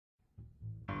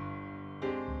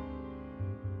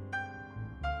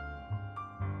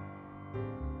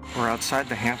We're outside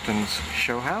the Hampton's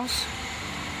Showhouse,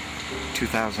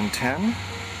 2010.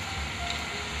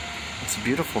 It's a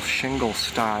beautiful shingle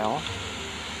style,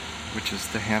 which is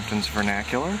the Hampton's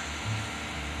vernacular.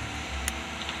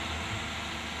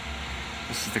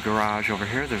 This is the garage over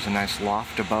here. There's a nice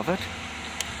loft above it.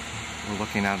 We're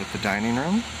looking out at the dining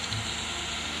room.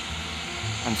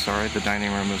 I'm sorry, the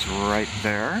dining room is right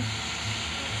there.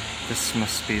 This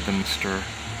must be the master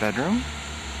bedroom.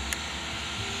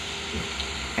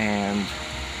 And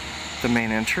the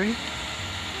main entry.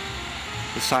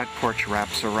 The side porch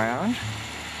wraps around.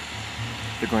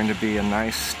 There's going to be a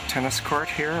nice tennis court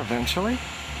here eventually.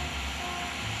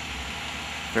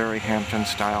 Very Hampton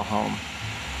style home.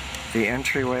 The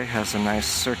entryway has a nice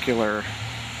circular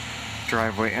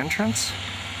driveway entrance,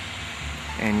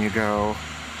 and you go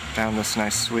down this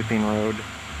nice sweeping road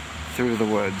through the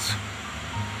woods.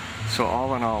 So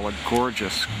all in all, a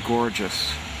gorgeous,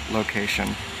 gorgeous location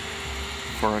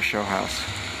for a show house.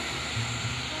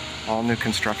 All new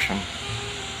construction.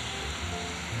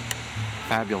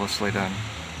 Fabulously done.